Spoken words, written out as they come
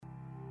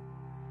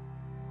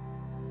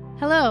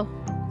Hello,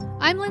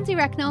 I'm Lindsay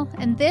Recknell,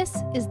 and this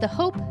is the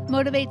Hope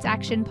Motivates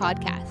Action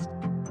podcast.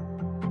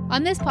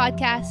 On this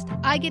podcast,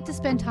 I get to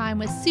spend time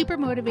with super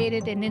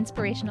motivated and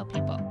inspirational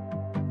people.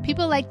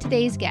 People like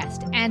today's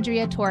guest,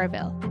 Andrea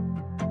Toriville.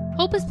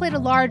 Hope has played a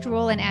large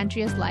role in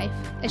Andrea's life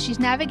as she's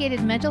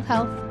navigated mental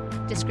health,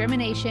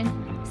 discrimination,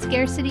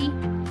 scarcity,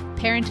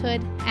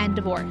 parenthood, and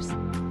divorce.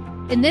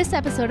 In this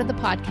episode of the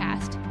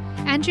podcast,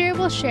 Andrea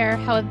will share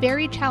how a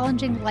very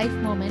challenging life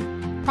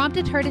moment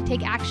prompted her to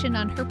take action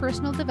on her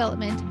personal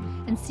development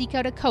and seek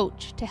out a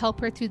coach to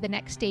help her through the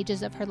next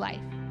stages of her life.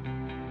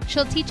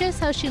 She'll teach us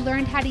how she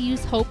learned how to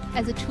use hope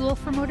as a tool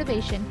for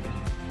motivation,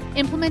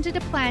 implemented a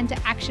plan to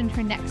action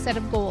her next set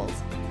of goals,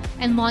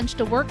 and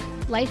launched a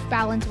work-life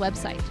balance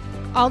website,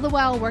 all the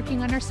while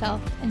working on herself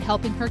and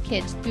helping her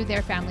kids through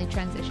their family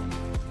transition.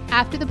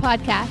 After the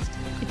podcast,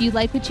 if you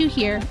like what you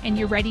hear and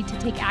you're ready to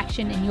take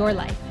action in your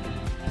life,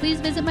 please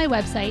visit my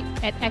website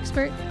at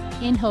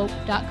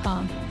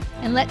expertinhope.com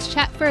and let's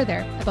chat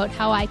further about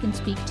how I can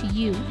speak to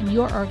you and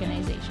your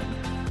organization.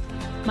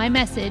 My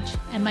message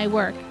and my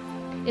work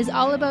is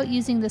all about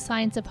using the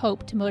science of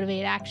hope to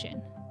motivate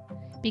action,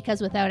 because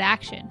without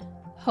action,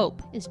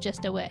 hope is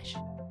just a wish.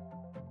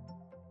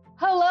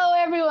 Hello,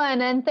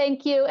 everyone, and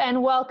thank you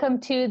and welcome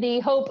to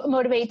the Hope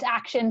Motivates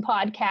Action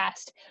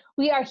podcast.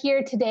 We are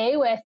here today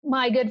with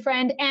my good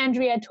friend,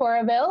 Andrea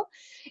Toriville.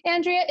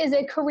 Andrea is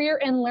a career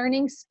and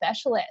learning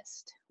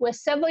specialist with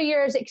several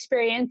years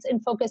experience in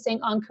focusing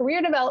on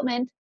career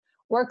development,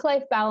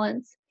 work-life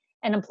balance,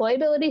 and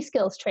employability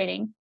skills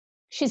training.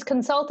 She's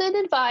consulted,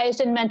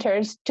 advised, and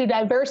mentors to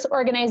diverse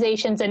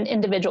organizations and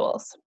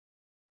individuals.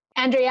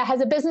 Andrea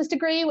has a business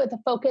degree with a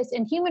focus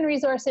in human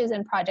resources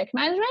and project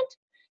management.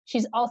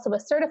 She's also a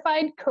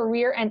certified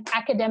career and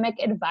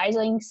academic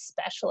advising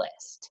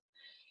specialist.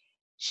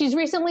 She's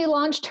recently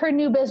launched her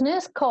new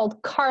business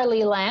called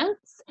Carly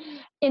Lance,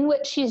 in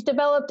which she's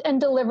developed and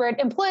delivered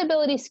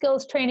employability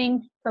skills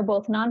training for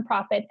both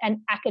nonprofit and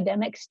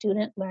academic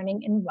student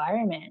learning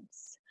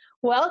environments.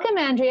 Welcome,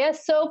 Andrea.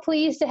 So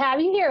pleased to have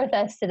you here with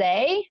us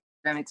today.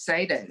 I'm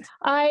excited.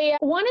 I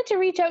wanted to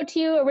reach out to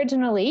you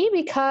originally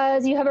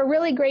because you have a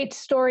really great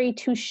story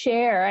to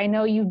share. I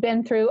know you've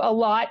been through a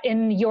lot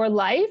in your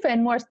life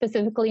and more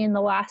specifically in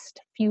the last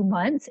few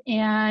months,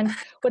 and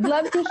would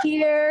love to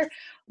hear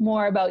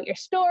more about your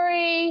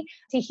story,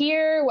 to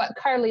hear what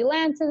Carly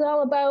Lance is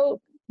all about,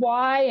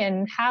 why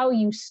and how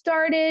you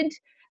started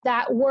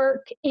that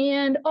work,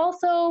 and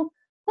also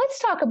let's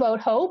talk about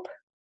hope.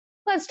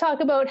 Let's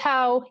talk about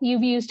how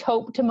you've used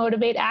hope to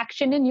motivate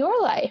action in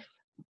your life.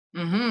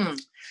 Mm-hmm.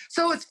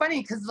 So it's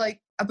funny because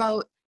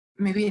about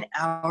maybe an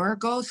hour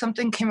ago,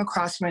 something came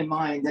across my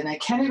mind and I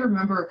can't even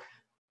remember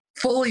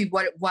fully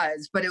what it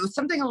was, but it was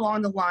something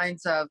along the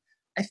lines of,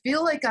 I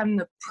feel like I'm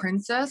the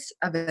princess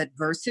of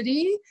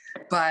adversity,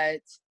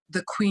 but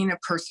the queen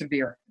of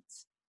perseverance.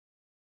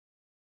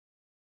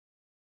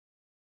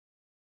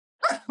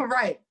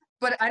 Right.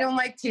 But I don't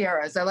like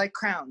tiaras. I like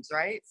crowns,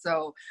 right?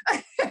 So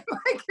if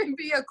I can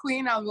be a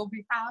queen, I will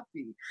be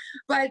happy.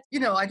 But,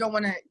 I don't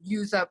want to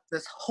use up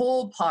this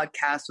whole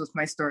podcast with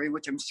my story,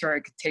 which I'm sure I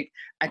could take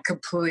a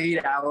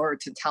complete hour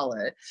to tell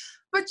it.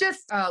 But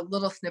just a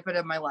little snippet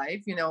of my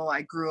life.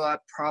 I grew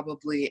up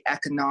probably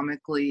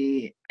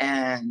economically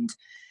and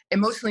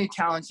emotionally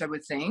challenged, I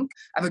would think.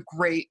 I have a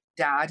great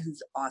dad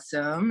who's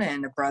awesome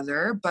and a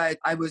brother, but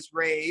I was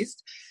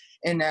raised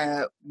in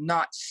a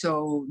not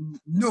so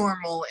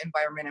normal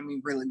environment. I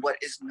mean, really, what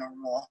is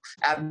normal?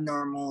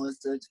 Abnormal is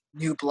the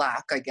new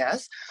black, I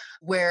guess,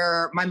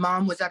 where my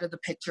mom was out of the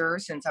picture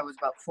since I was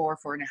about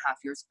 4.5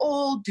 years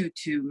old due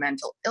to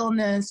mental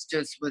illness,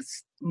 just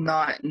was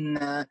not in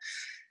the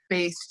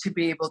space to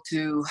be able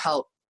to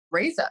help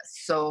raise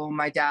us. So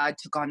my dad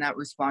took on that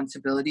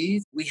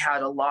responsibility. We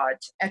had a lot of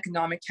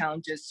economic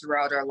challenges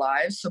throughout our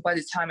lives. So by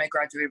the time I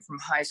graduated from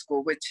high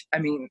school, which, I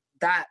mean,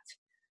 that's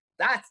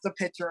the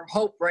picture of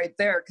hope right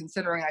there,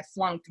 considering I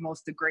flunked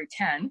most of grade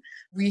 10.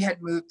 We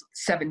had moved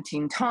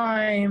 17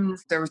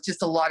 times. There was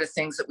just a lot of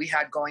things that we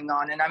had going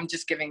on. And I'm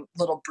just giving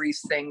little brief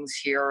things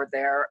here or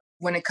there.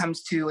 When it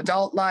comes to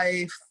adult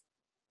life,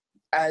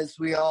 as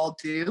we all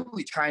do,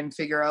 we try and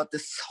figure out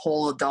this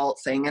whole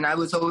adult thing. And I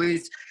was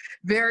always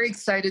very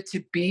excited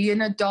to be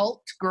an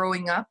adult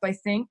growing up, I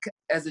think,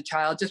 as a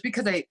child, just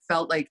because I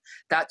felt like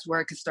that's where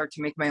I could start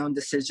to make my own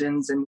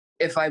decisions. And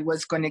if I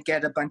was going to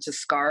get a bunch of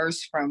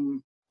scars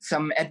from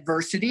some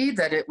adversity,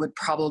 that it would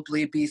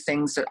probably be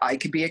things that I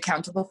could be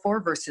accountable for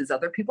versus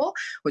other people,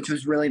 which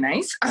was really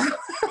nice,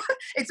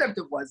 except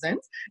it wasn't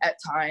at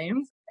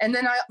times. And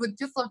then I would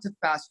just love to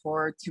fast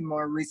forward to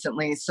more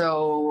recently.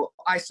 So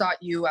I sought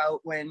you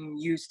out when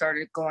you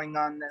started going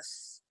on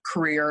this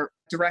career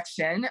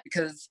direction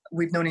because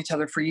we've known each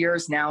other for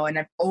years now, and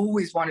I've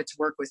always wanted to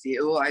work with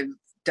you. I've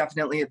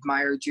definitely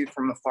admired you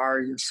from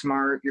afar. You're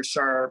smart, you're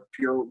sharp,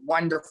 you're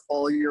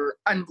wonderful, you're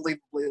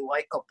unbelievably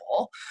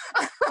likable.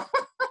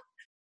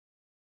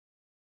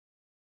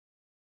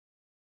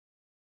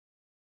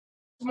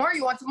 More?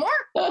 You want some more?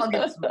 I'll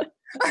get some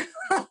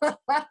more.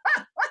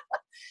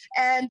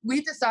 And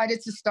we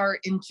decided to start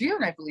in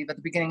June, I believe, at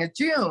the beginning of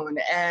June.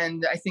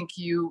 And I think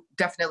you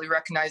definitely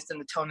recognized in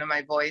the tone of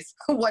my voice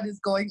what is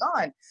going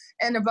on.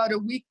 And about a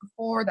week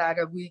before that,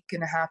 a week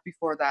and a half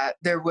before that,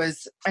 there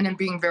was, and I'm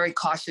being very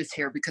cautious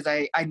here because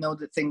I know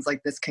that things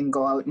like this can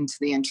go out into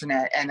the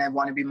internet and I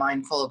want to be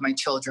mindful of my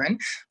children.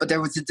 But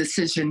there was a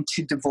decision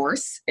to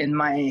divorce in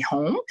my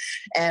home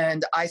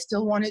and I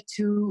still wanted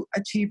to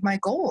achieve my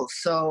goals.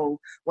 So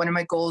one of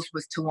my goals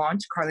was to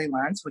launch Carly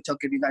Lance, which I'll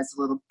give you guys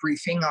a little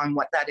briefing on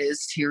what that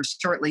is here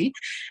shortly.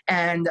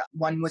 And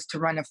one was to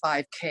run a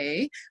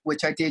 5K,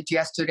 which I did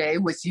yesterday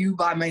with you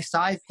by my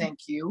side. Thank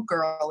you,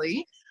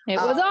 girlie. It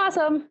was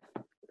awesome.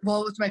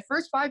 Well, it was my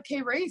first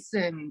 5K race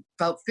in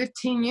about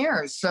 15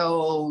 years.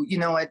 So,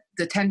 at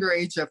the tender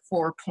age of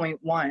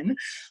 4.1,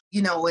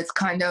 it's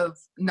kind of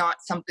not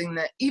something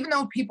that, even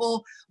though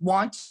people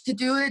want to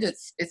do it,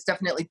 it's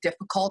definitely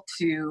difficult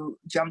to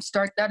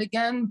jumpstart that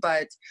again.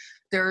 But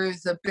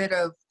there's a bit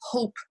of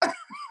hope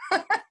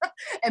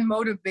and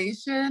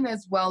motivation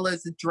as well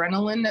as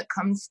adrenaline that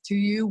comes to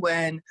you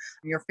when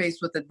you're faced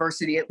with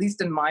adversity, at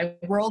least in my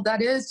world,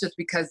 that is, just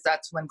because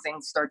that's when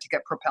things start to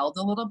get propelled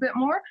a little bit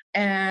more.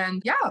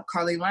 And yeah,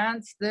 Carly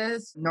Lance,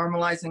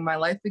 normalizing my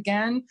life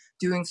again,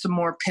 doing some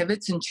more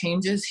pivots and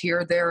changes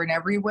here, there, and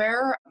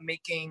everywhere,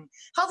 making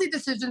healthy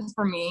decisions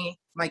for me,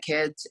 my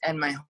kids, and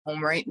my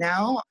home right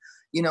now.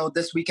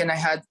 This weekend I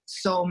had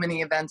so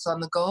many events on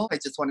the go. I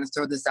just want to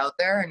throw this out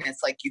there. And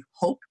it's like, you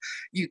hope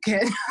you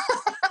can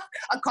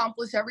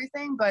accomplish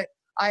everything. But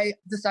I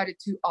decided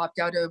to opt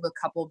out of a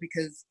couple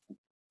because,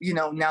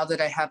 now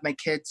that I have my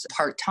kids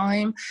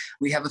part-time,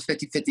 we have a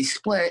 50-50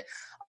 split.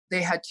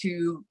 They had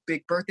 2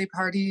 big birthday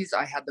parties.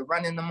 I had the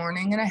run in the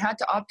morning and I had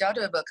to opt out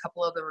of a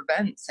couple other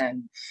events.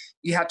 And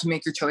you have to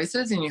make your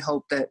choices and you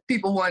hope that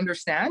people will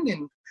understand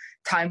and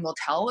time will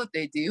tell if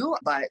they do.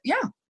 But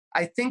yeah.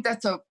 I think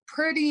that's a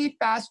pretty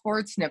fast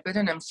forward snippet.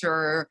 And I'm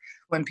sure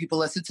when people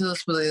listen to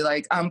this, will be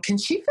like, can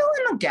she fill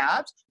in the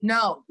gaps?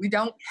 No, we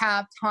don't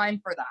have time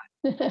for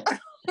that.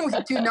 We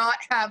do not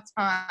have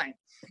time.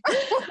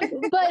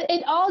 But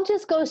it all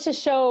just goes to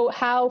show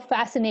how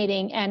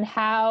fascinating and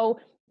how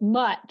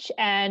much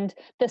and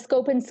the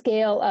scope and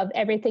scale of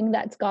everything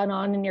that's gone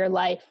on in your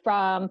life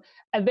from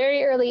a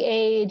very early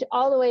age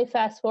all the way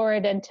fast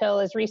forward until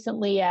as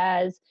recently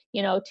as,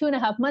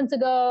 2.5 months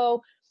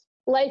ago.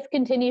 Life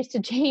continues to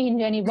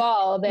change and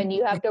evolve and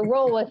you have to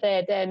roll with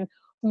it, and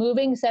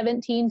moving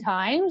 17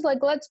 times. Like,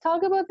 let's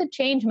talk about the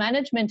change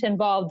management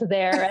involved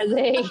there as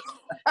a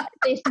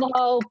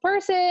small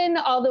person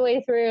all the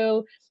way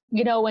through,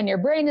 when your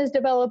brain is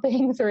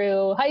developing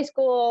through high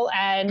school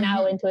and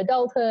now into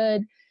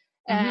adulthood.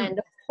 And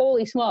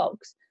holy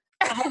smokes.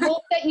 I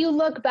hope that you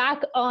look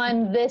back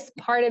on this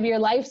part of your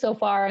life so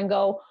far and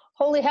go,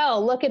 holy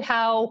hell, look at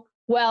how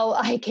well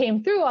I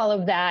came through all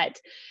of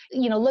that.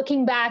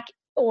 Looking back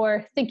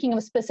or thinking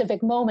of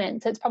specific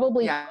moments, it's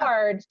probably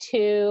hard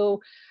to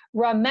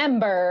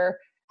remember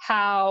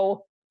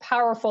how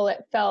powerful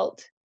it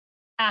felt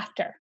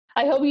after.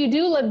 I hope you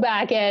do look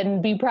back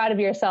and be proud of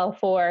yourself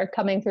for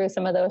coming through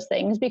some of those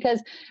things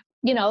because,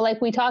 like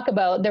we talk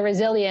about the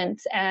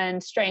resilience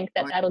and strength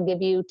that'll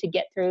give you to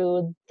get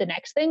through the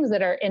next things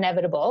that are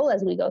inevitable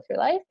as we go through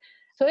life.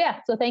 So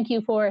thank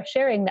you for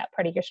sharing that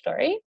part of your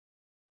story.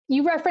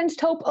 You referenced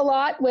hope a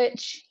lot,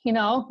 which,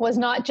 was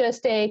not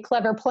just a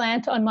clever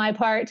plant on my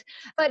part,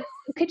 but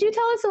could you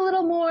tell us a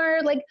little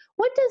more, like,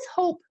 what does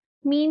hope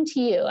mean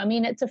to you? I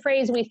mean, it's a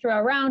phrase we throw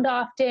around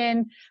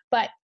often,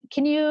 but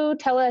can you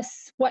tell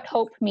us what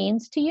hope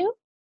means to you?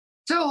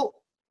 So,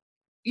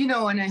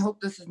 and I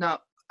hope this is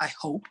not, I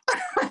hope.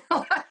 I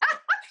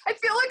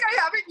feel like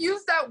I haven't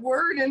used that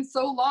word in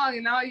so long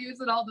and now I use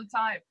it all the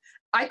time.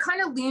 I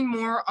kind of lean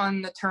more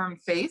on the term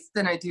faith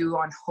than I do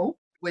on hope,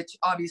 which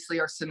obviously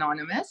are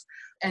synonymous,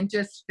 and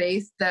just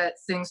faith that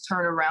things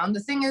turn around.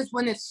 The thing is,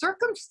 when it's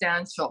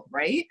circumstantial,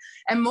 right?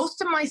 And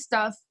most of my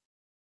stuff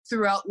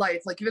throughout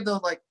life, like even though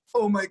like,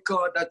 oh my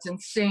God, that's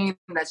insane,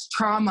 that's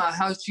trauma,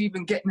 how's she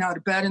even getting out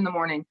of bed in the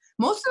morning?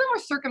 Most of them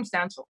are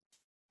circumstantial.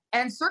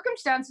 And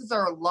circumstances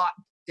are a lot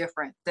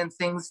different than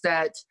things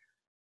that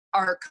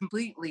are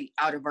completely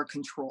out of our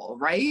control,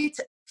 right?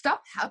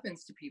 Stuff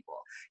happens to people.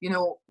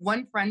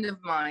 One friend of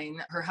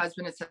mine, her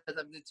husband had said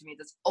something to me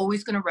that's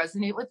always going to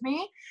resonate with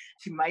me.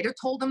 She might have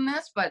told him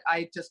this, but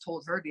I just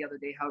told her the other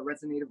day how it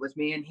resonated with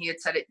me. And he had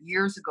said it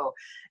years ago.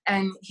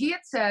 And he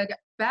had said,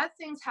 bad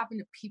things happen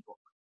to people.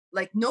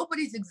 Like,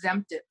 nobody's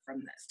exempted from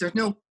this. There's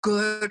no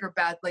good or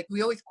bad. Like,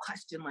 we always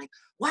question, like,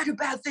 why do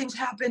bad things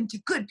happen to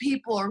good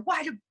people? Or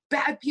why do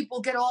bad people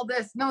get all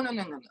this? No.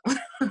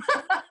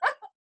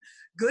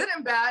 Good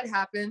and bad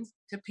happens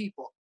to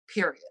people,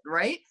 period,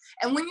 right?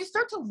 And when you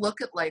start to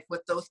look at life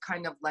with those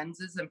kind of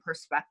lenses and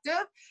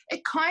perspective,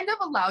 it kind of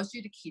allows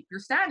you to keep your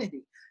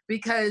sanity.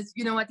 Because,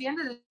 at the end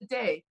of the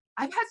day,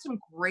 I've had some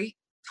great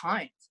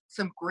times,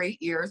 some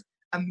great years,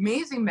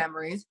 amazing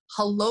memories.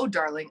 Hello,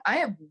 darling. I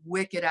have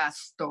wicked ass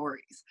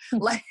stories.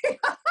 Like,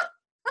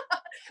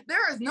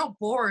 There is no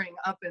boring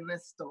up in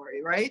this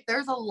story, right?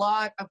 There's a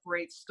lot of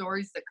great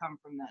stories that come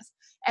from this.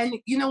 And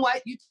you know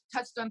what? You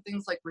touched on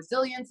things like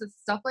resilience and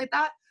stuff like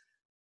that.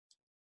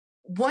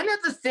 One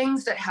of the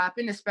things that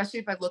happened, especially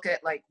if I look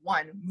at like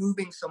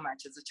moving so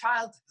much as a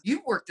child,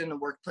 you've worked in the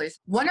workplace.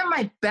 One of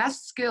my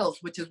best skills,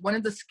 which is one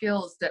of the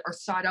skills that are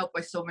sought out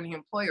by so many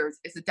employers,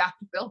 is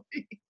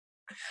adaptability.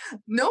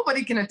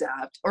 Nobody can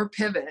adapt or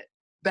pivot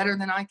better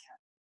than I can.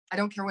 I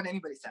don't care what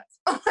anybody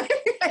says.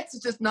 It's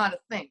just not a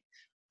thing.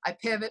 I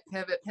pivot,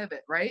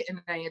 right? And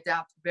I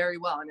adapt very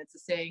well. And it's a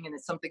saying, and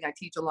it's something I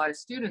teach a lot of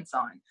students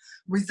on.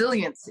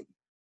 Resiliency,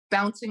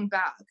 bouncing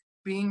back,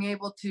 being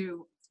able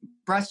to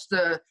brush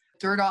the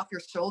dirt off your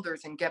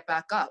shoulders and get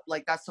back up.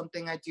 Like, that's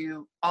something I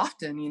do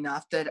often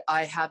enough that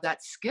I have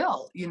that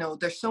skill. You know,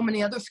 there's so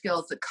many other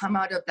skills that come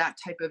out of that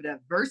type of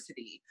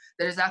adversity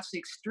that is actually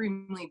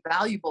extremely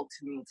valuable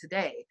to me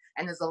today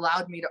and has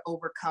allowed me to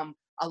overcome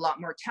a lot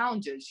more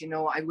challenges. You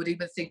know, I would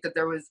even think that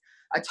there was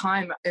a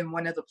time in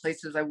one of the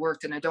places I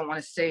worked, and I don't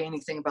want to say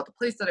anything about the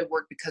place that I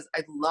worked because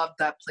I loved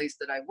that place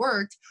that I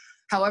worked.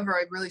 However,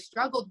 I really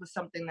struggled with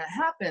something that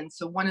happened.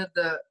 So one of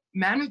the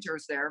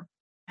managers there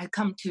had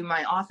come to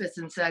my office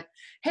and said,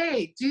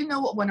 "Hey, do you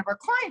know what one of our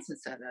clients had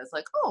said?" I was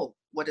like, "Oh,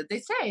 what did they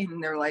say?"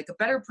 And they're like, "A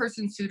better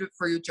person suited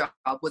for your job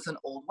was an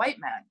old white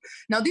man."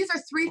 Now, these are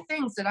three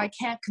things that I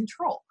can't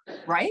control,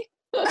 right?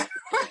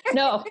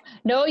 No,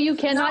 you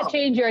cannot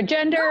change your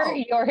gender,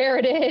 your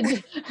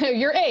heritage,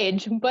 your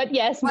age, but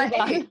yes, my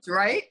age,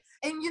 right?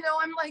 And, you know,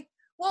 I'm like,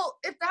 well,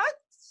 if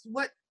that's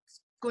what's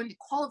going to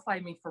qualify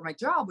me for my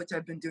job, which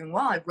I've been doing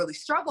well, I've really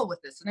struggled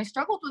with this. And I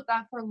struggled with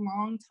that for a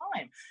long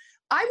time.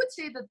 I would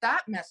say that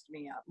that messed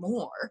me up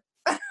more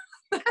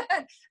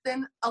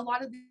than a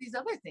lot of these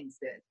other things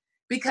did,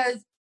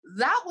 because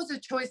that was a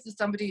choice that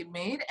somebody had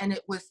made, and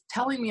it was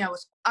telling me I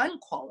was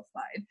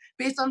unqualified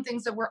based on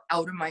things that were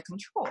out of my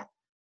control,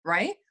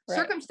 right?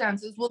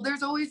 Circumstances, well,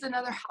 there's always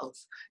another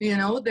house, you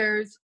know,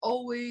 there's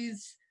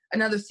always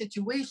another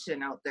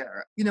situation out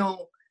there. You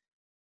know,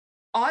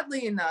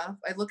 oddly enough,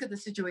 I look at the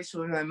situation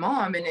with my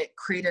mom, and it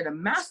created a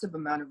massive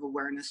amount of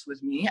awareness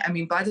with me. I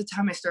mean, by the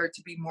time I started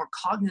to be more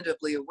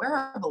cognitively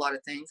aware of a lot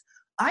of things,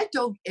 I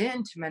dove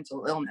into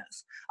mental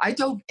illness. I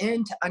dove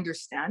into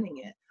understanding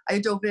it. I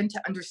dove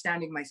into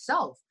understanding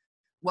myself.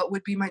 What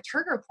would be my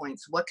trigger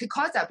points? What could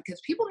cause that?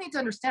 Because people need to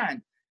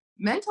understand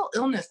mental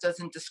illness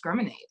doesn't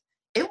discriminate.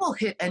 It will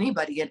hit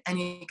anybody at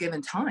any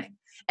given time.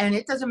 And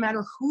it doesn't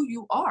matter who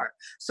you are.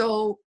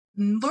 So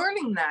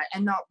learning that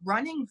and not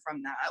running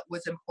from that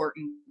was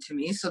important to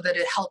me, so that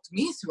it helped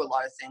me through a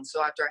lot of things.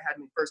 So after I had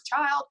my first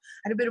child,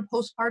 I had a bit of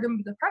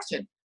postpartum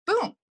depression.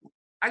 Boom.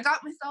 I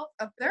got myself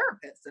a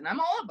therapist, and I'm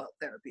all about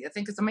therapy. I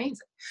think it's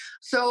amazing.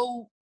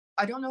 So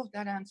I don't know if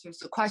that answers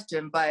the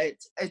question, but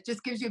it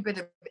just gives you a bit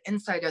of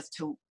insight as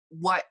to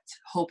what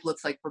hope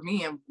looks like for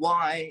me and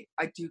why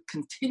I do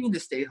continue to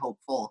stay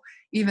hopeful,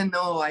 even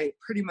though I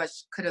pretty much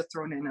could have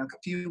thrown in a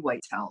few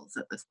white towels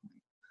at this point.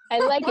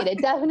 I like it.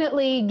 It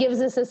definitely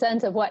gives us a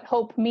sense of what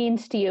hope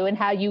means to you and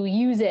how you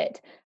use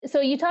it. So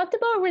you talked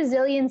about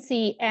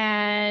resiliency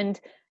and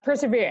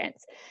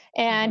perseverance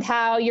and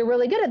how you're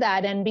really good at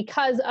that. And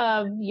because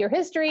of your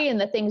history and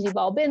the things you've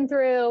all been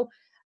through,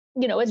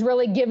 you know, it's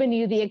really given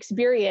you the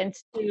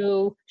experience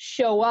to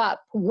show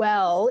up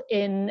well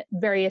in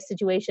various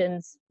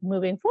situations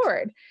moving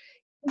forward.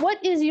 What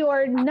is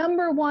your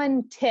number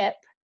one tip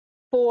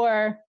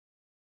for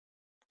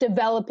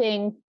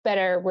developing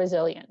better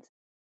resilience?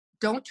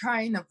 Don't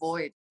try and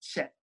avoid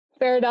shit.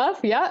 Fair enough.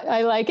 Yeah,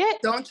 I like it.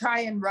 Don't try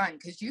and run,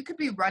 because you could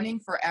be running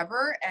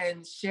forever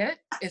and shit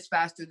is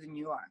faster than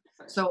you are.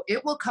 So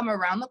it will come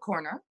around the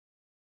corner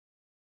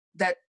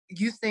that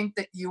you think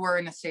that you are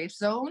in a safe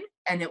zone,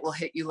 and it will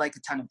hit you like a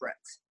ton of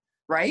bricks,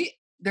 right?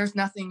 There's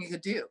nothing you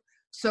could do.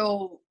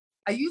 So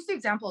I use the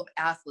example of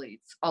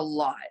athletes a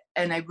lot,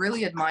 and I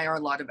really admire a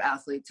lot of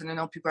athletes. And I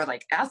know people are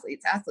like,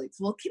 athletes.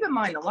 Well, keep in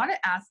mind, a lot of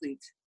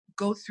athletes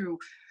go through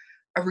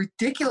a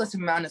ridiculous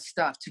amount of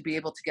stuff to be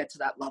able to get to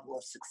that level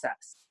of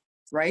success,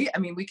 right? I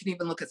mean, we can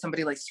even look at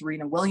somebody like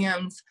Serena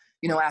Williams.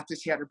 You know, after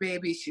she had her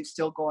baby, she's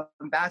still going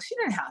back. She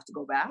didn't have to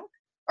go back.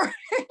 Right?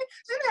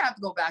 She didn't have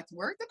to go back to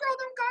work. The girl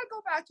didn't got to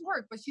go back to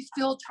work, but she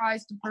still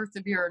tries to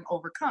persevere and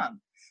overcome.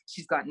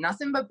 She's got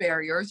nothing but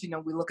barriers. You know,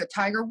 we look at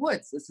Tiger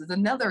Woods. This is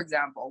another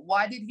example.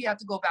 Why did he have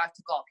to go back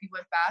to golf? He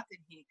went back and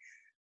he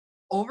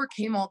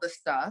overcame all this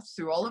stuff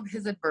through all of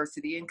his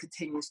adversity and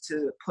continues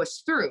to push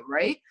through,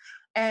 right?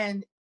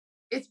 And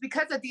it's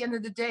because at the end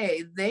of the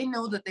day, they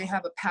know that they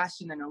have a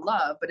passion and a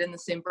love, but in the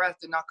same breath,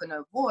 they're not going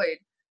to avoid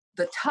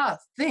the tough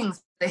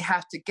things they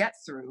have to get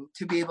through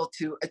to be able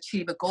to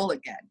achieve a goal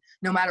again,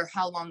 no matter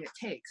how long it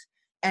takes.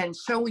 And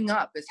showing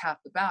up is half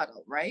the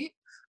battle, right?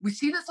 We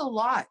see this a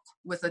lot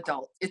with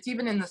adults. It's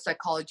even in the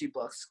psychology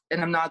books,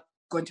 and I'm not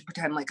going to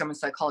pretend like I'm a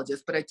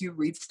psychologist, but I do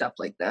read stuff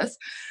like this.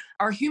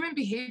 Our human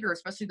behavior,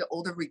 especially the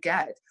older we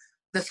get,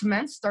 the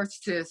cement starts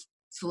to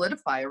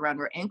solidify around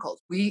our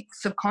ankles. We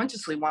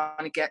subconsciously want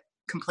to get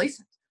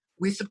complacent.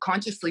 We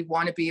subconsciously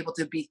want to be able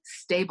to be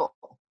stable.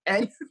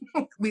 And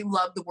we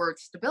love the word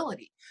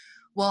stability.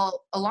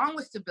 Well, along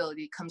with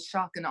stability comes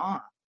shock and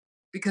awe,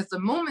 because the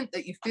moment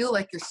that you feel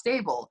like you're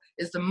stable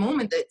is the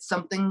moment that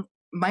something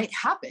might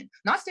happen.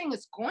 Not saying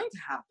it's going to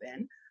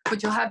happen,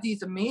 but you'll have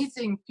these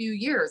amazing few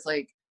years.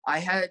 Like I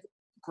had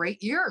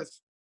great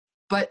years,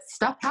 but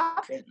stuff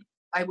happened.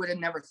 I would have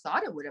never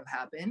thought it would have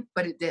happened,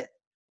 but it did.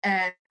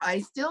 And I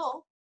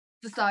still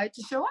decide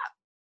to show up.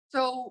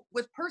 So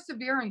with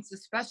perseverance,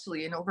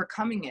 especially in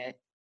overcoming it,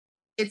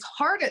 it's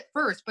hard at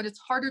first, but it's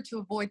harder to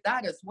avoid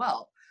that as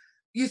well.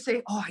 You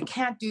say, oh, I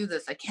can't do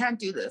this. I can't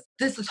do this.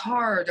 This is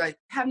hard. I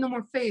have no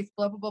more faith,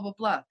 blah, blah, blah, blah,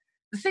 blah.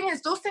 The thing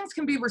is, those things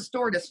can be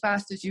restored as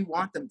fast as you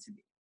want them to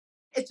be.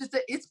 It's just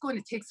that it's going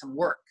to take some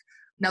work.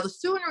 Now, the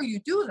sooner you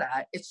do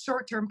that, it's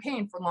short-term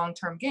pain for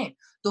long-term gain.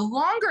 The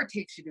longer it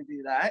takes you to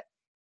do that,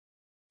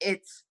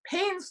 it's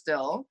pain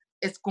still.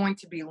 It's going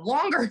to be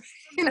longer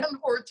pain,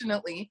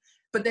 unfortunately,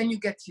 but then you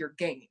get to your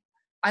gain.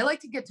 I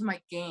like to get to my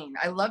gain.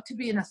 I love to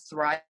be in a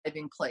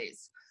thriving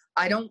place.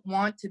 I don't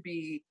want to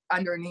be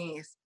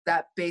underneath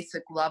that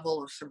basic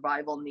level of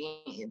survival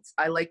needs.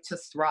 I like to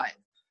thrive.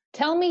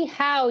 Tell me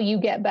how you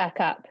get back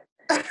up.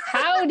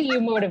 How do you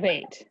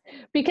motivate?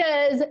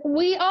 Because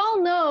we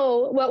all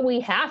know what we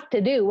have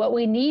to do, what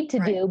we need to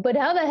do, but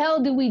how the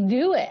hell do we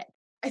do it?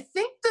 I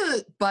think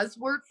the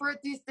buzzword for it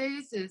these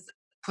days is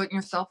putting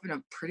yourself in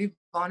a pretty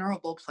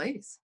vulnerable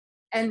place.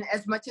 And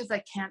as much as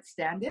I can't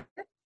stand it,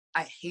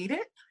 I hate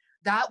it.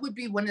 That would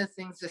be one of the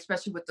things,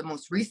 especially with the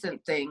most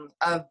recent thing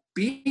of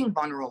being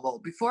vulnerable.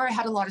 Before I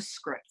had a lot of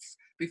scripts,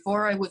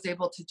 before I was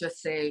able to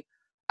just say,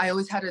 I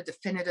always had a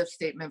definitive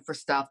statement for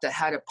stuff that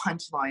had a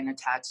punchline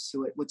attached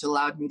to it, which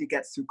allowed me to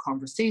get through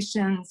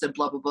conversations and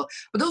blah, blah, blah.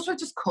 But those were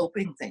just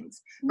coping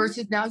things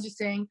versus now just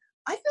saying,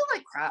 I feel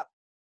like crap.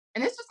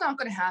 And it's just not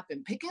going to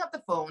happen. Picking up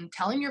the phone,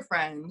 telling your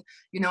friend,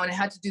 and I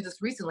had to do this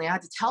recently. I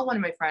had to tell one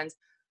of my friends,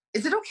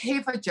 is it okay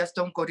if I just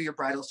don't go to your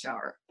bridal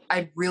shower?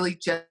 I really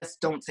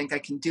just don't think I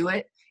can do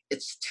it.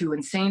 It's too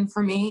insane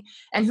for me.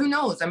 And who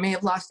knows, I may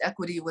have lost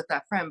equity with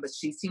that friend, but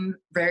she seemed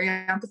very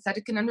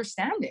empathetic and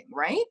understanding,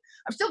 right?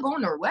 I'm still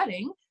going to her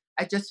wedding.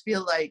 I just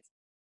feel like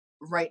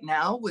right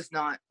now was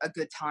not a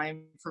good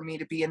time for me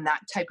to be in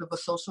that type of a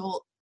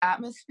social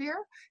atmosphere,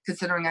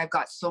 considering I've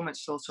got so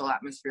much social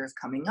atmospheres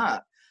coming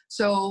up.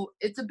 So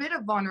it's a bit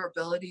of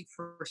vulnerability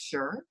for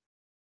sure.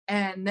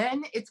 And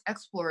then it's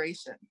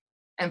exploration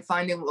and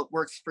finding what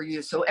works for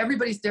you. So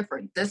everybody's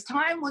different. This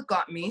time what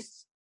got me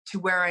to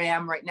where I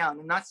am right now, and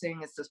I'm not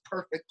saying it's this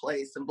perfect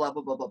place and blah,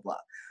 blah, blah, blah, blah,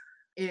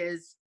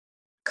 is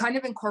kind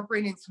of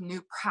incorporating some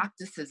new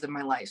practices in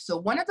my life. So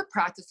one of the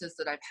practices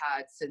that I've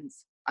had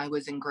since I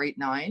was in grade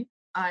 9,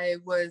 I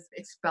was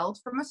expelled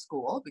from a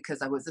school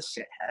because I was a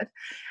shithead.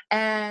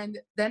 And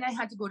then I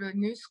had to go to a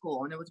new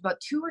school. And it was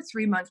about 2 or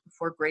 3 months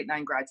before grade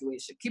 9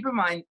 graduation. Keep in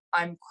mind,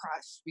 I'm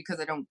crushed because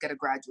I don't get to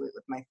graduate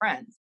with my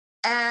friends.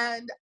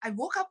 And I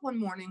woke up one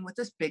morning with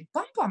this big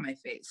bump on my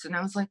face. And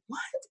I was like, what?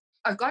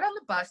 I got on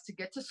the bus to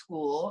get to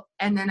school.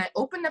 And then I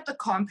opened up the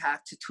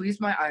compact to tweeze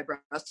my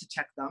eyebrows to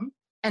check them.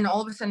 And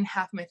all of a sudden,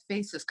 half my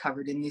face is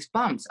covered in these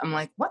bumps. I'm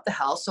like, what the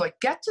hell? So I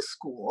get to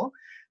school,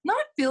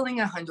 not feeling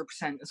 100%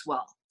 as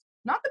well.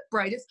 Not the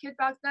brightest kid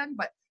back then,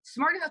 but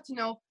smart enough to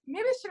know,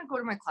 maybe I shouldn't go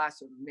to my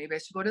classroom. Maybe I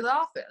should go to the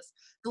office.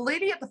 The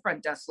lady at the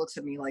front desk looks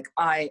at me like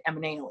I am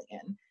an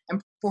alien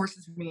and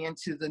forces me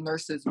into the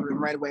nurse's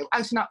room right away.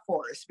 Actually, not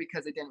forced,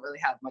 because I didn't really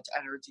have much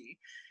energy.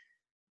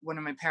 One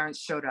of my parents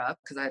showed up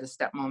because I had a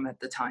stepmom at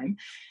the time,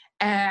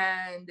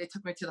 and they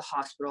took me to the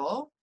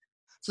hospital.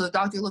 So the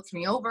doctor looks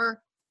me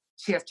over.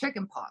 She has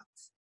chicken pox.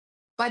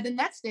 By the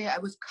next day, I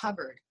was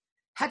covered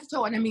head to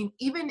toe. And I mean,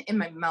 even in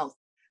my mouth.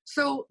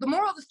 So the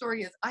moral of the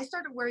story is I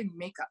started wearing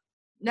makeup.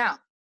 Now,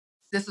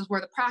 this is where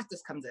the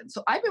practice comes in.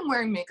 So I've been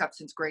wearing makeup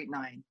since grade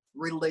 9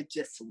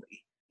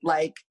 religiously,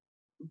 like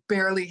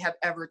barely have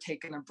ever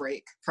taken a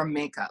break from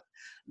makeup.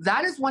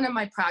 That is one of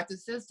my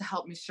practices to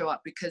help me show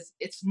up, because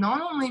it's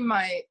not only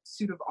my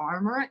suit of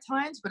armor at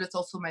times, but it's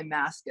also my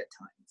mask at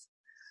times.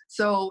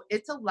 So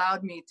it's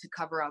allowed me to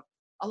cover up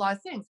a lot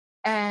of things.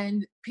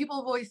 And people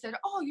have always said,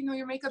 oh,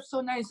 your makeup's so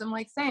nice. I'm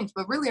like, thanks.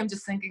 But really, I'm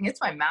just thinking it's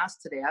my mask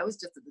today. I was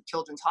just at the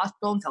children's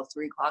hospital until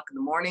 3 o'clock in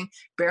the morning,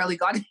 barely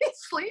got any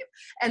sleep.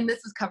 And this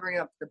is covering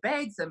up the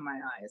bags in my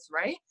eyes,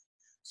 right?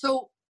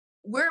 So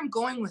where I'm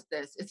going with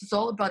this, it's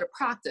all about a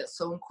practice.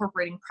 So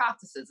incorporating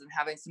practices and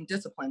having some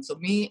discipline. So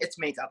me, it's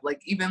makeup.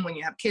 Like even when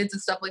you have kids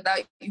and stuff like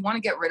that, you want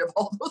to get rid of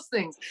all those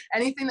things.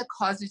 Anything that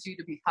causes you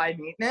to be high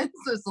maintenance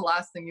is the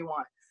last thing you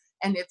want.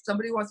 And if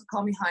somebody wants to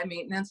call me high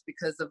maintenance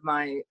because of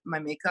my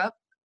makeup,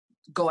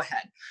 go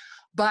ahead.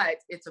 But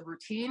it's a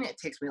routine. It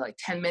takes me like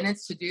 10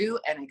 minutes to do,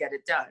 and I get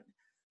it done.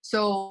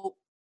 So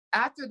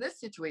after this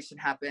situation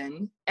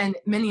happened, and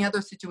many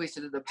other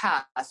situations in the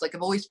past, like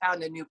I've always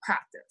found a new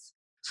practice.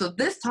 So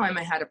this time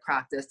I had a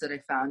practice that I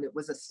found. It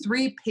was a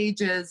 3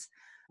 pages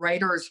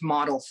writer's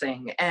model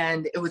thing.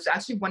 And it was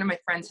actually one of my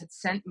friends had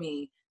sent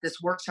me this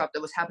workshop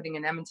that was happening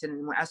in Edmonton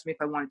and asked me if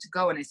I wanted to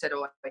go. And I said,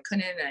 oh, I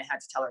couldn't. And I had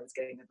to tell her I was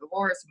getting a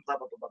divorce and blah,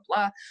 blah, blah, blah,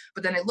 blah.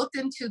 But then I looked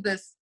into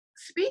this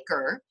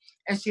speaker,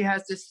 and she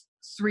has this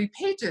 3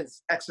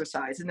 pages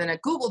exercise. And then I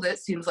Googled it.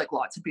 Seems like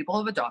lots of people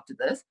have adopted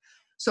this.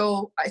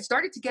 So I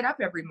started to get up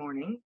every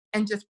morning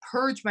and just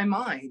purge my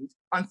mind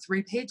on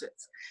 3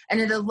 pages. And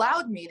it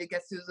allowed me to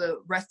get through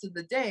the rest of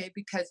the day,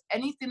 because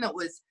anything that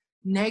was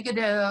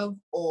negative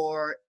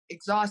or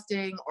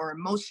exhausting or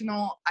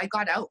emotional, I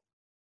got out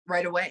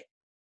right away.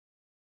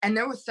 And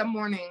there were some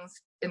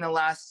mornings in the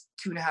last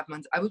 2.5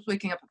 months, I was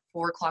waking up at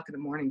 4 o'clock in the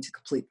morning to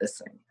complete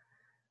this thing.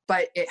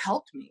 But it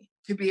helped me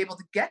to be able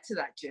to get to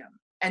that gym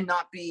and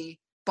not be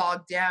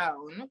bogged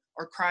down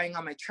or crying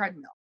on my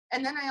treadmill.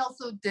 And then I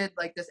also did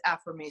like this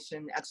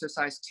affirmation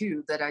exercise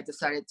too, that I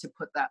decided to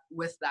put that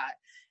with that.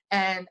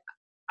 And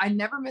I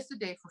never missed a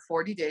day for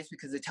 40 days,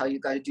 because they tell you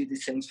got to do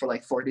these things for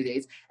like 40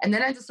 days. And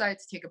then I decided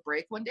to take a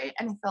break one day,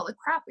 and I felt like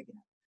crap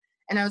again.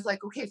 And I was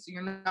like, okay, so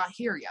you're not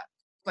here yet,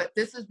 but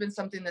this has been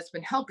something that's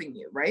been helping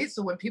you, right?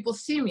 So when people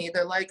see me,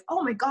 they're like,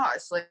 oh my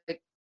gosh,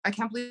 like, I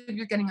can't believe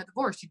you're getting a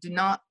divorce. You do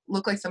not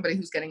look like somebody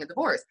who's getting a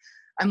divorce.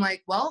 I'm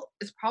like, well,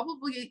 it's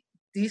probably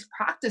these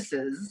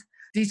practices,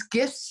 these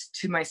gifts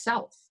to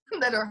myself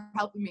that are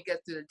helping me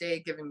get through the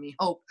day, giving me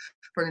hope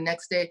for the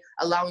next day,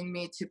 allowing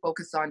me to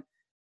focus on,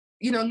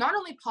 not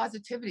only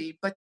positivity,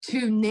 but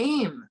to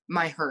name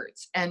my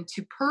hurts and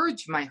to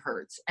purge my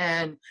hurts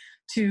and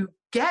to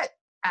get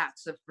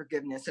acts of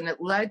forgiveness. And it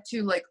led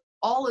to like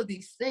all of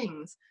these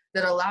things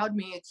that allowed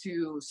me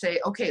to say,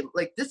 okay,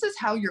 like this is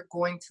how you're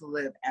going to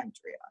live,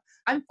 Andrea.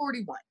 I'm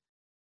 41.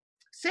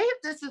 Say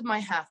if this is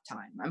my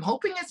halftime. I'm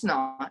hoping it's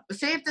not, but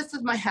say if this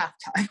is my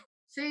halftime.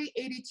 Say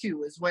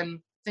 82 is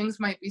when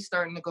things might be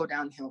starting to go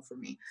downhill for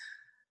me.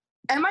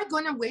 Am I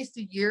going to waste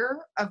a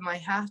year of my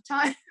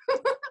halftime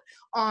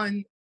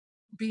on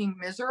being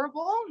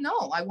miserable?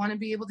 No, I want to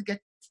be able to get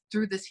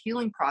through this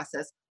healing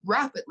process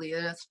rapidly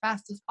and as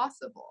fast as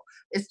possible.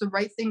 It's the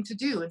right thing to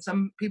do. And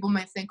some people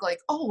might think like,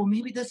 oh, well,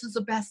 maybe this is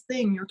the best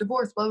thing. You're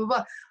divorced, blah, blah,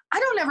 blah. I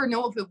don't ever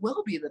know if it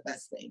will be the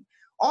best thing.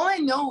 All I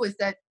know is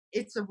that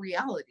it's a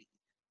reality.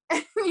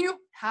 And you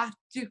have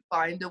to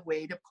find a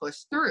way to push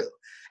through.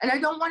 And I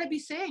don't want to be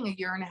saying a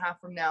year and a half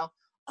from now,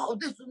 oh,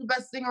 this is the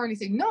best thing or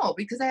anything. No,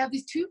 because I have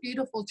these 2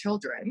 beautiful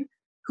children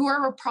who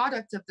are a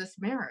product of this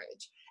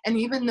marriage. And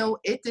even though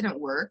it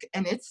didn't work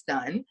and it's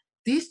done,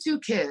 these 2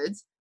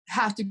 kids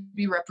have to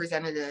be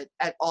represented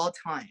at all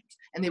times.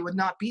 And they would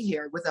not be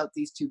here without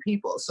these 2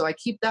 people. So I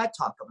keep that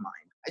top of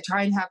mind. I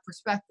try and have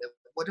perspective.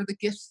 What are the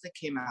gifts that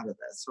came out of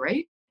this,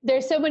 right?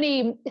 There's so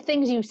many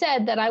things you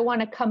said that I want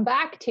to come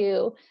back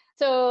to.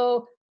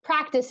 So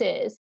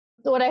practices.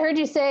 What I heard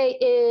you say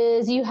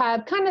is you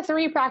have kind of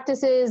 3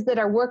 practices that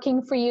are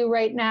working for you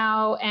right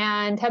now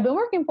and have been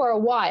working for a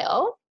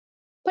while.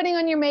 Putting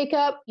on your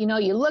makeup, you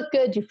look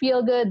good, you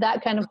feel good,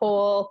 that kind of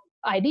whole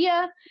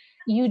idea.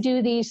 You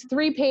do these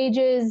 3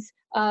 pages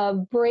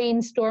of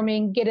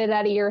brainstorming, get it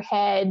out of your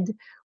head.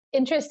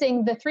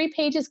 Interesting, the 3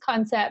 pages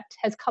concept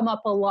has come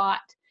up a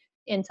lot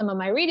in some of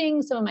my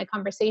readings, some of my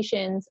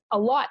conversations, a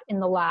lot in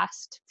the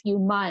last few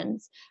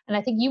months. And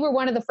I think you were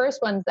one of the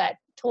first ones that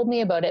told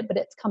me about it, but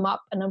it's come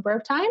up a number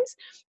of times.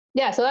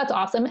 Yeah, so that's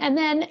awesome. And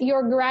then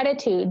your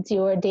gratitudes,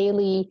 your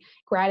daily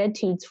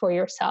gratitudes for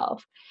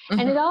yourself.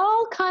 Mm-hmm. And it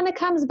all kind of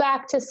comes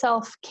back to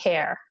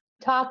self-care.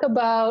 Talk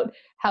about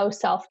how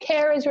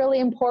self-care is really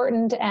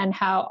important and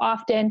how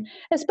often,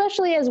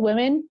 especially as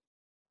women,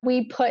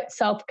 we put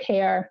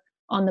self-care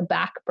on the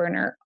back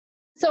burner.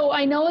 So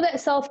I know that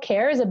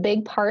self-care is a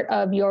big part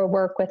of your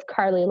work with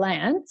Carly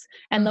Lance.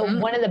 And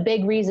one of the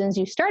big reasons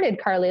you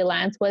started Carly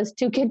Lance was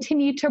to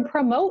continue to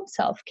promote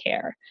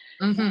self-care.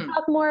 Mm-hmm.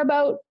 Talk more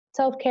about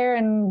self-care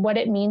and what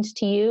it means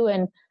to you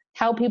and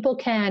how people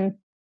can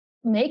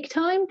make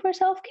time for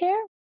self-care.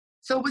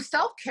 So with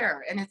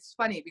self-care, and it's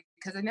funny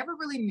because I never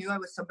really knew I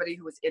was somebody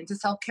who was into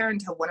self-care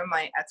until one of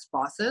my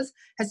ex-bosses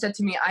had said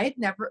to me, I had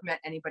never met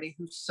anybody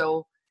who's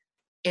so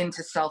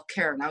into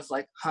self-care. And I was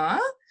like, huh?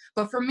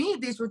 But for me,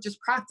 these were just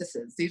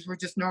practices. These were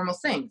just normal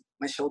things.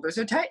 My shoulders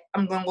are tight.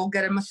 I'm going to go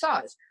get a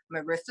massage. My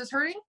wrist is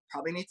hurting.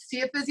 Probably need to see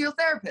a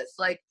physiotherapist.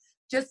 Like,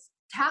 just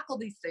tackle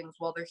these things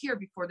while they're here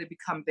before they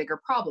become bigger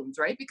problems,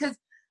 right? Because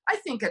I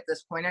think at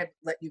this point, I'd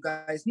let you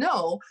guys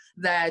know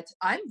that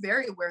I'm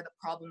very aware that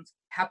problems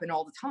happen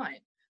all the time.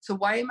 So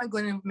why am I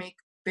going to make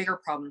bigger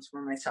problems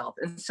for myself?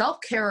 And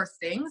self-care are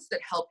things that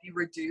help you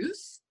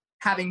reduce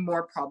having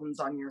more problems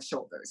on your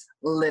shoulders,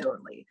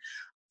 literally.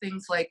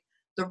 Things like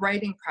the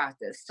writing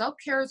practice.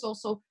 Self-care is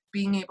also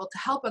being able to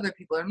help other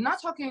people. I'm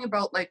not talking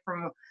about like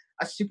from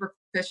a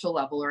superficial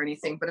level or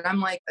anything, but I'm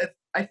like, if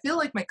I feel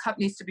like my cup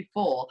needs to be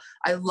full,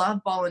 I love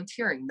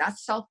volunteering.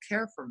 That's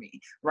self-care for me,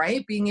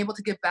 right? Being able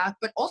to give back,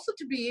 but also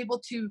to be able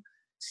to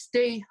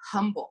stay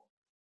humble.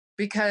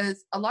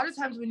 Because a lot of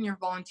times when you're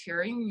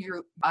volunteering,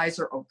 your eyes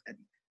are open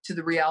to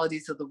the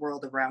realities of the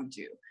world around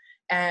you.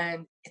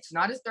 And it's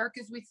not as dark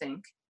as we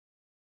think.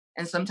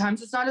 And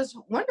sometimes it's not as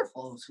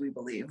wonderful as we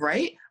believe,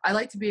 right? I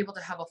like to be able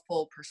to have a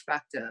full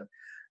perspective.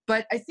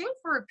 But I think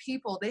for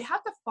people, they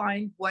have to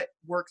find what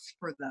works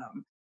for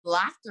them.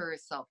 Laughter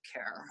is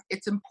self-care.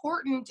 It's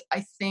important,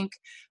 I think,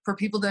 for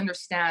people to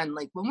understand,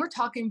 like when we're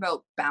talking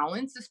about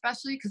balance,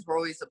 especially because we're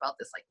always about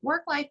this like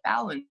work-life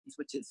balance,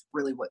 which is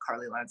really what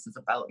Carly Lance is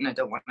about. And I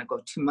don't want to go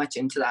too much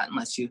into that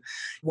unless you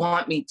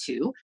want me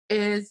to,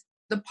 is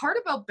the part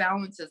about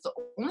balance is the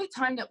only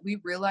time that we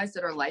realize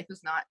that our life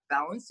is not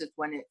balanced is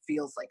when it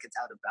feels like it's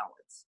out of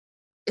balance.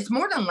 It's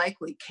more than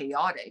likely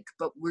chaotic,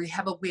 but we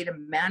have a way to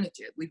manage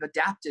it. We've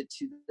adapted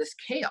to this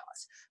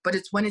chaos, but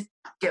it's when it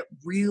get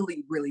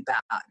really, really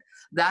bad.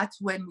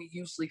 That's when we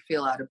usually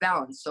feel out of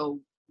balance. So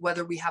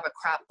whether we have a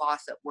crap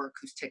boss at work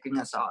who's ticking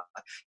us off,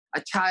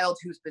 a child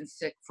who's been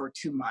sick for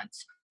 2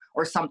 months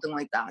or something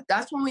like that,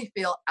 that's when we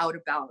feel out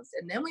of balance.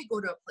 And then we go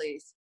to a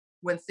place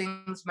when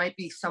things might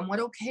be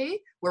somewhat okay,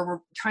 where we're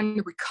trying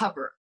to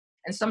recover.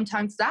 And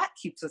sometimes that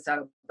keeps us out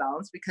of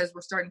balance because we're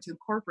starting to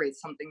incorporate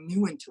something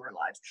new into our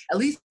lives. At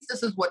least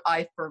this is what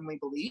I firmly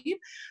believe.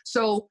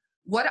 So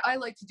what I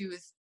like to do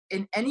is,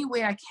 in any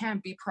way I can,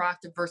 be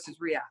proactive versus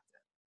reactive.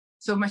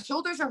 So my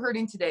shoulders are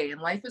hurting today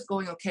and life is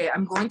going okay.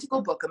 I'm going to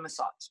go book a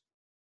massage.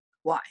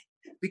 Why?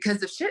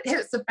 Because if shit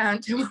hits the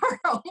fan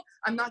tomorrow,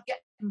 I'm not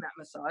getting that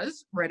massage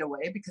right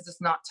away because it's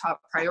not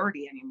top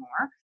priority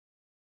anymore.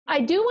 I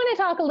do want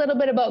to talk a little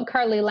bit about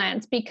Carly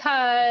Lance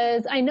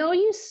because I know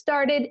you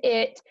started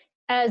it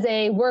as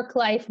a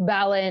work-life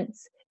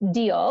balance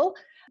deal,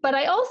 but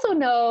I also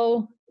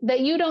know that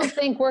you don't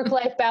think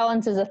work-life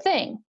balance is a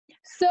thing.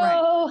 So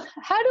right.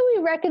 How do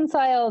we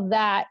reconcile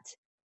that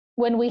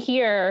when we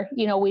hear,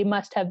 we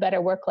must have better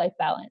work-life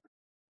balance?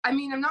 I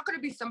mean, I'm not going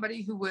to be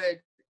somebody who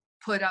would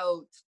put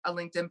out a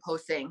LinkedIn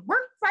post saying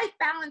work-life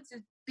balance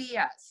is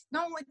BS.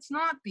 No, it's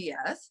not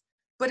BS,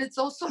 but it's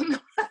also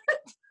not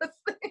a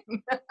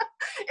thing.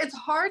 It's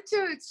hard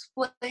to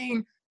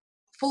explain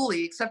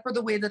fully, except for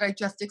the way that I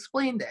just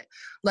explained it.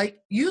 Like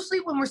usually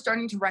when we're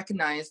starting to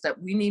recognize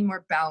that we need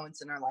more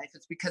balance in our life,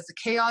 it's because the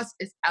chaos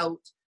is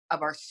out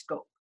of our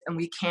scope and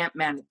we can't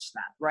manage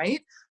that,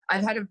 right?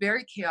 I've had a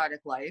very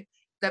chaotic life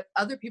that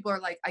other people are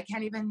like, I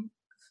can't even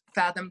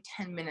fathom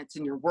 10 minutes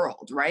in your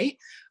world, right?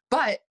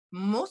 But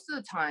most of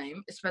the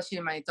time, especially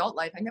in my adult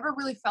life, I never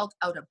really felt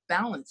out of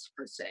balance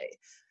per se,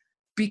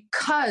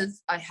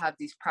 because I have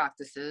these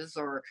practices,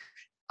 or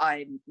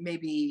I'm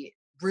maybe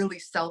really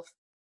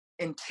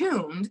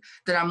self-in-tuned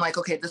that I'm like,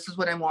 okay, this is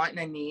what I want and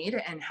I need,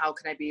 and how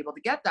can I be able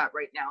to get that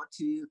right now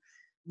to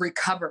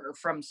recover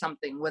from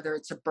something, whether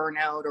it's a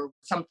burnout or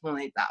something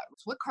like that.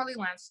 What Carly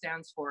Lance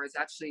stands for is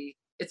actually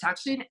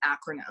an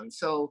acronym.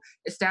 So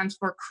it stands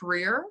for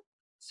career,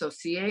 so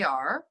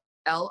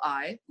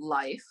CARLI,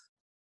 life,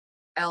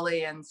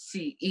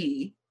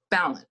 LANCE,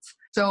 balance.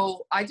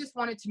 So I just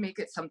wanted to make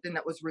it something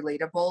that was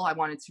relatable. I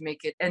wanted to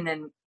make it, and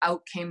then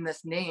out came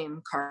this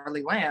name,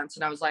 Carly Lance.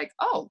 And I was like,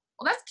 oh,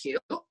 well, that's cute.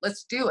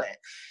 Let's do it.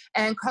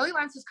 And Carly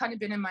Lance has kind of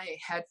been in my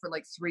head for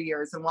like 3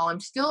 years. And while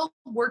I'm still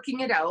working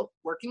it out,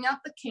 working out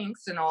the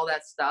kinks and all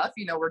that stuff,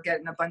 we're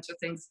getting a bunch of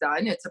things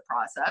done. It's a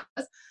process.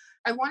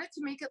 I wanted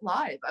to make it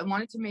live. I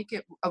wanted to make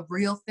it a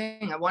real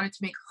thing. I wanted to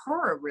make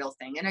her a real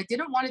thing. And I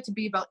didn't want it to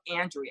be about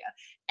Andrea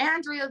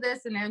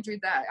this and Andrea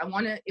that. I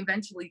want to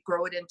eventually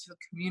grow it into a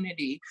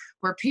community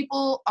where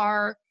people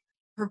are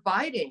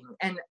providing,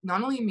 and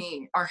not only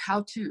me, our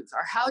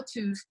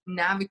how-tos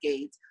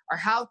navigate, our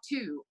how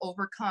to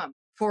overcome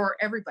for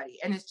everybody.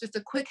 And it's just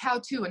a quick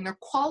how-to, and they're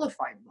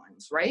qualified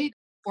ones, right?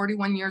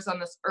 41 years on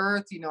this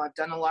earth, I've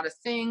done a lot of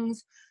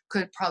things,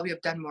 could probably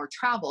have done more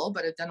travel,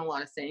 but I've done a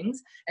lot of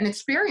things and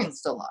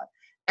experienced a lot.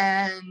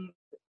 And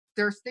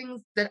there's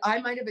things that I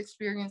might have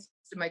experienced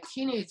in my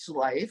teenage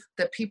life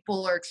that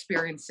people are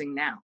experiencing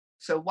now.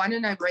 So why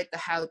didn't I write the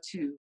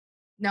how-to?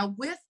 Now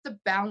with the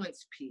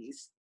balance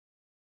piece,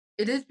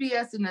 it is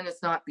BS and then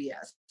it's not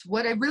BS.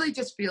 What I really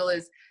just feel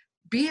is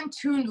be in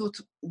tune with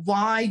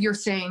why you're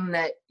saying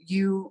that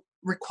you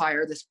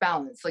require this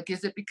balance. Like,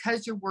 is it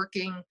because you're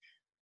working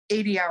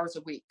 80 hours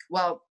a week?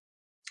 Well,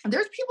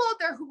 there's people out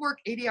there who work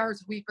 80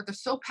 hours a week, but they're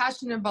so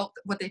passionate about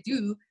what they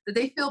do that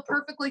they feel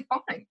perfectly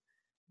fine,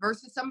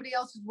 versus somebody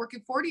else who's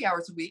working 40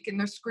 hours a week and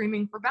they're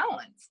screaming for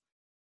balance.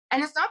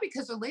 And it's not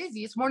because they're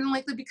lazy. It's more than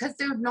likely because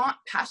they're not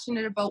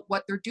passionate about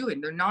what they're doing.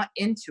 They're not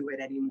into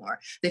it anymore.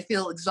 They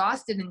feel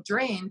exhausted and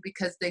drained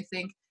because they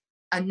think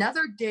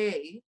another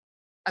day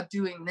of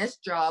doing this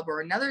job or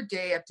another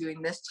day of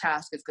doing this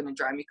task is going to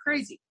drive me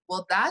crazy.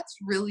 Well, that's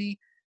really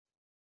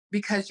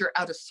because you're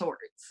out of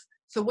sorts.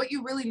 So what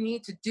you really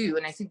need to do,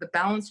 and I think the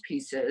balance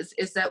piece is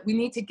that we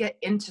need to get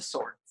into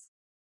sorts.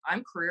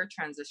 I'm career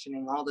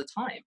transitioning all the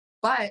time,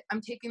 but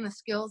I'm taking the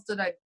skills that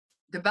I've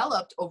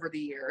developed over the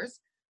years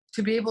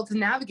to be able to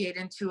navigate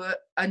into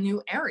a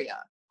new area.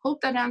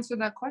 Hope that answered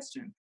that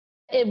question.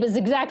 It was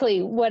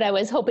exactly what I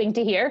was hoping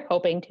to hear.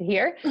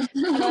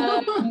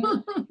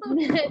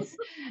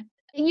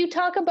 You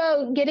talk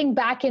about getting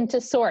back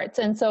into sorts.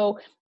 And so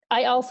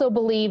I also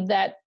believe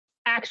that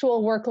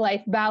actual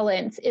work-life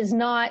balance is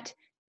not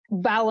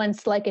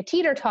balanced like a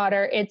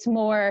teeter-totter. It's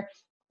more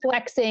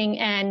flexing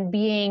and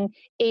being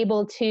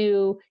able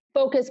to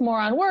focus more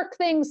on work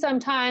things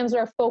sometimes,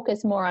 or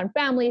focus more on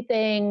family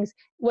things,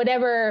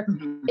 whatever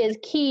is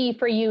key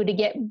for you to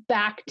get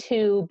back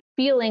to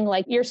feeling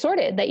like you're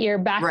sorted, that you're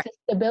back to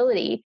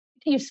stability.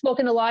 You've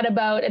spoken a lot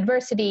about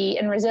adversity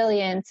and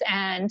resilience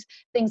and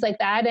things like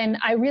that. And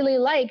I really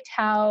liked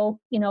how,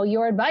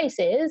 your advice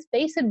is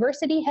face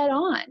adversity head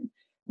on,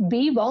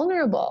 be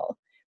vulnerable,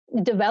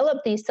 develop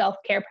these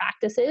self-care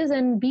practices,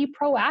 and be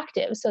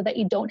proactive so that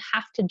you don't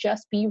have to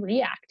just be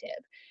reactive.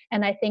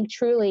 And I think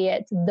truly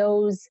it's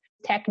those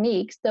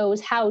techniques,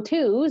 those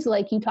how-tos,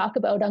 like you talk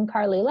about on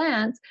Carly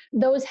Lance,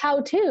 those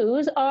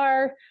how-tos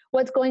are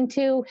what's going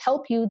to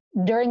help you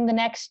during the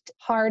next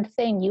hard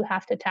thing you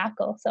have to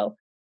tackle. So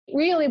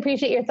really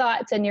appreciate your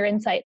thoughts and your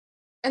insight.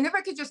 And if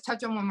I could just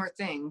touch on one more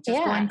thing,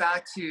 just going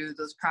back to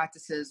those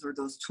practices or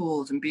those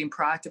tools and being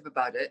proactive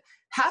about it,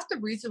 half the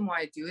reason why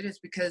I do it is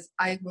because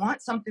I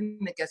want something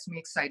that gets me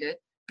excited,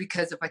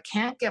 because if I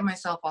can't get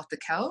myself off the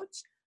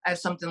couch, I have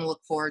something to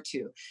look forward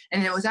to.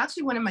 And it was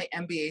actually one of my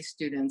MBA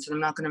students, and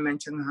I'm not going to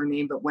mention her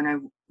name, but when I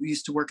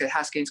used to work at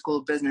Haskayne School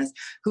of Business,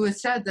 who had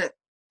said that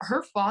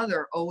her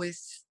father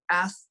always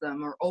asked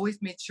them, or always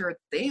made sure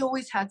they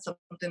always had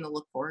something to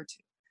look forward to.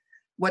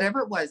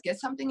 Whatever it was, get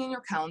something in your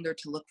calendar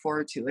to look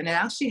forward to. And it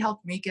actually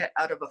helped me get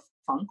out of a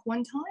funk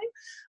one time.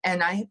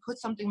 And I had put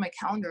something in my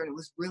calendar, and it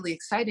was really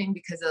exciting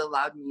because it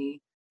allowed me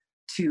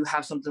to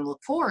have something to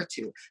look forward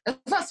to. That's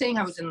not saying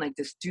I was in like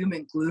this doom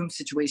and gloom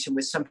situation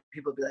where some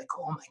people be like,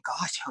 oh my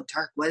gosh, how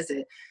dark was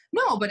it?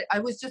 No, but I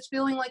was just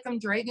feeling like I'm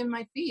dragging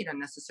my feet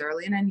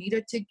unnecessarily, and I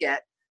needed to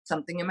get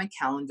something in my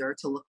calendar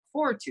to look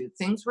forward to.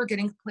 Things were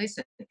getting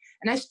complacent.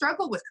 And I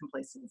struggle with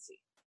complacency.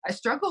 I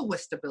struggle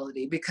with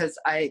stability because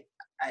I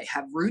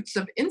have roots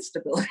of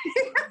instability,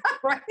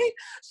 right?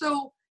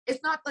 So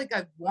it's not like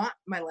I want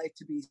my life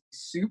to be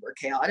super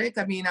chaotic.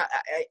 I mean, I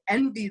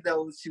envy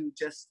those who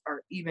just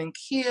are even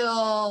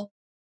keel,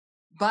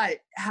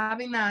 but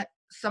having that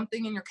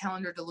something in your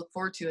calendar to look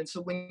forward to. And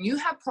so when you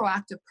have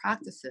proactive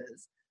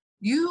practices,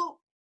 you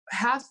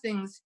have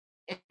things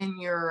in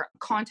your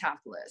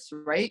contact list,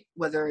 right?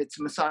 Whether it's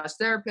a massage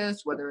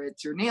therapist, whether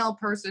it's your nail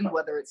person,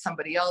 whether it's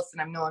somebody else,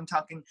 and I know I'm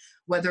talking,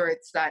 whether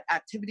it's that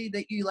activity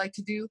that you like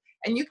to do,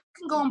 and you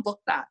can go and book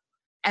that.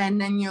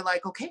 And then you're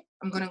like, okay,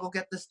 I'm going to go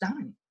get this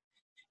done.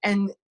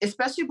 And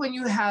especially when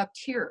you have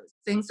tiers,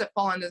 things that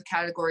fall under the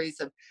categories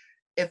of,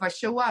 if I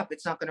show up,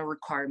 it's not going to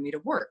require me to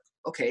work.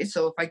 Okay,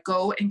 so if I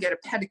go and get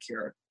a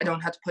pedicure, I don't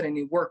have to put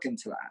any work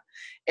into that.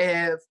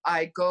 If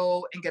I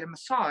go and get a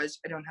massage,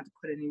 I don't have to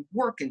put any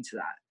work into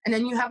that. And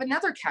then you have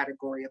another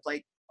category of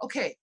like,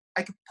 okay,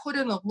 I could put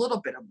in a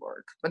little bit of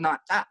work, but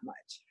not that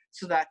much.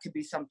 So that could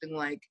be something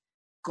like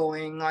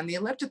going on the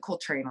elliptical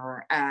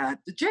trainer at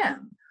the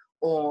gym,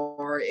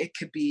 or it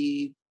could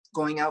be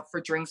going out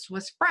for drinks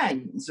with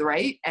friends,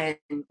 right? And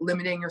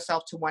limiting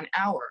yourself to 1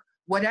 hour.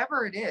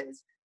 Whatever it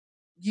is,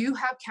 you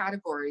have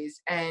categories,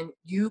 and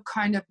you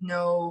kind of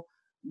know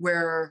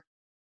where.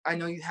 I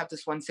know you have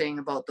this one saying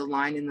about the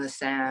line in the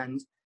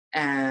sand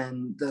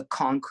and the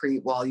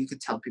concrete wall. You could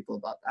tell people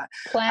about that.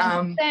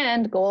 Plans in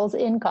sand, goals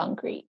in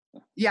concrete.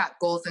 Yeah,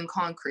 goals in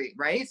concrete,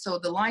 right? So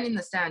the line in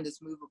the sand is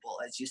movable,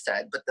 as you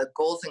said, but the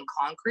goals in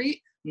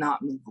concrete,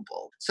 not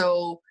movable.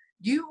 So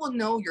you will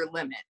know your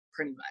limit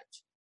pretty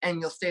much, and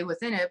you'll stay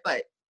within it,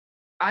 but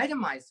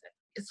itemize it.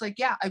 It's like,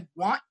 yeah, I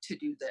want to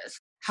do this.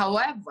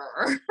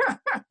 However,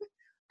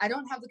 I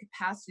don't have the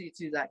capacity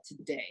to do that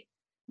today,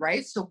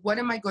 right? So what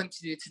am I going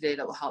to do today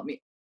that will help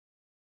me?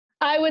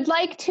 I would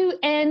like to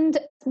end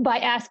by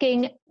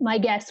asking my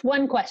guests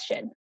one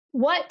question.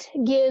 What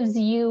gives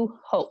you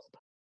hope?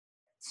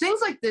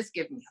 Things like this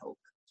give me hope,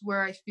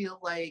 where I feel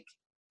like,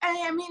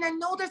 I mean, I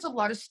know there's a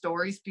lot of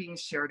stories being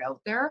shared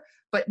out there,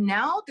 but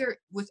now there,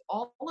 with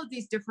all of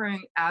these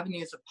different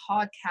avenues of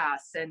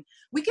podcasts, and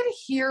we get to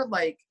hear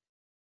like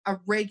a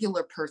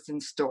regular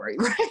person's story,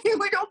 right?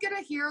 We don't get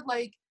to hear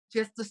like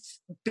just this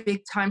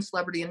big time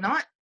celebrity, and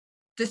not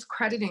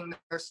discrediting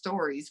their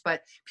stories,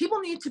 but people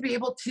need to be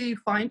able to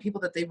find people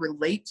that they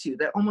relate to,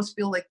 that almost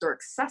feel like they're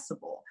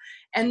accessible.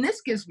 And this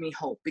gives me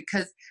hope,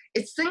 because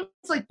it's things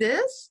like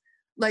this.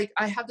 Like,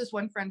 I have this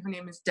one friend, her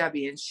name is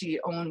Debbie, and she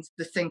owns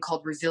this thing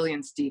called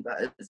Resilience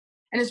Divas.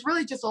 And it's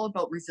really just all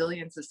about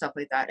resilience and stuff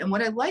like that. And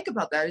what I like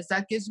about that is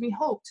that gives me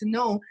hope to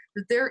know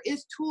that there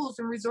is tools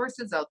and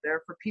resources out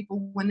there for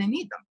people when they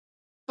need them.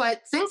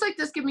 But things like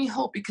this give me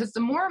hope, because the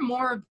more and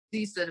more of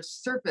these that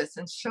surface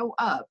and show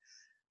up,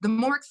 the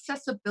more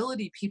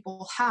accessibility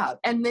people have.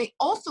 And they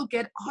also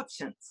get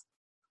options.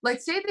 Like,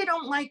 say they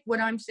don't like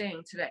what I'm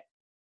saying today.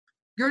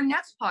 Your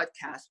next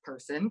podcast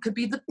person could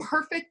be the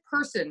perfect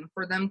person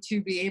for them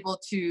to be able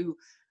to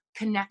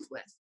connect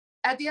with.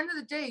 At the end of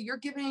the day, you're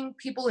giving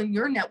people in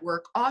your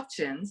network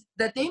options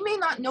that they may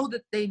not know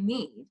that they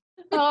need.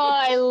 Oh,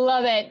 I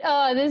love it.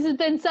 Oh, this has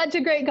been such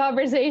a great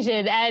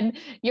conversation, and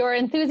your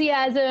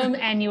enthusiasm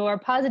and your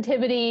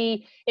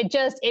positivity,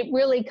 it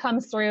really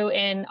comes through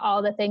in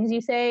all the things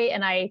you say.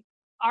 And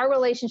our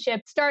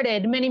relationship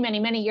started many, many,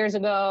 many years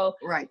ago,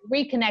 right?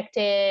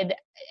 Reconnected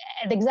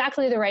at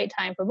exactly the right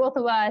time for both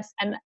of us.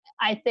 And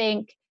I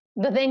think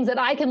the things that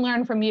I can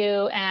learn from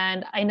you,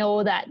 and I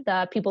know that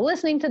the people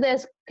listening to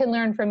this can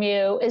learn from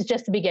you, is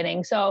just the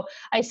beginning. So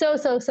I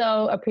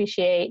so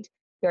appreciate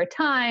your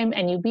time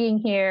and you being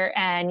here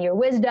and your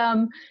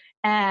wisdom.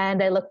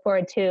 And I look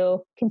forward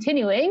to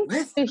continuing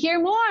to hear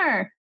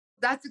more.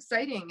 That's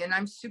exciting. And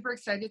I'm super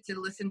excited to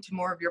listen to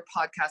more of your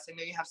podcast. I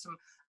know you have some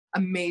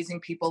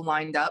amazing people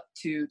lined up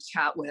to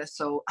chat with.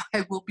 So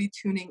I will be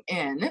tuning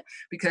in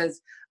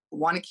because I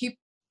want to keep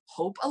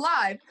hope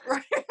alive.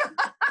 Right?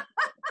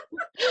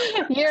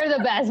 You're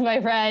the best, my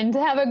friend.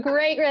 Have a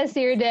great rest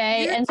of your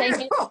day. And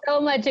thank you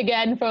so much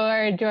again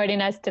for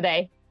joining us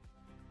today.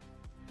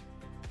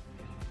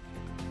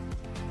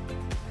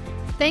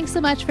 Thanks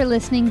so much for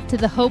listening to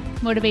the Hope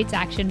Motivates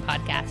Action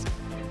podcast.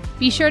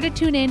 Be sure to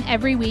tune in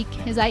every week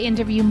as I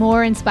interview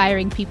more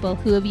inspiring people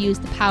who have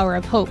used the power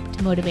of hope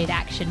to motivate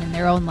action in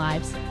their own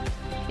lives.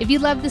 If you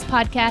love this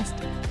podcast,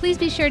 please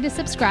be sure to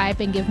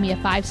subscribe and give me a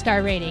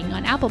 5-star rating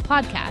on Apple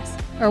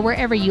Podcasts or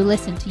wherever you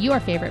listen to your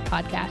favorite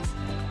podcasts.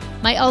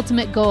 My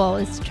ultimate goal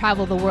is to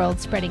travel the world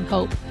spreading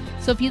hope.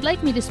 So if you'd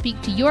like me to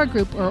speak to your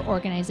group or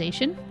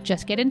organization,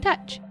 just get in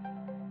touch.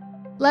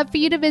 Love for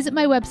you to visit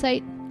my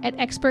website at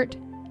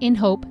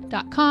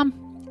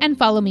expertinhope.com and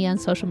follow me on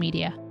social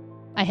media.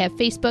 I have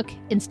Facebook,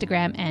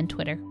 Instagram, and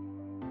Twitter.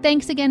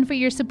 Thanks again for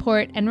your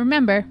support, and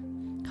remember,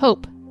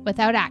 hope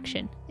without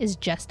action is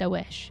just a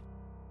wish.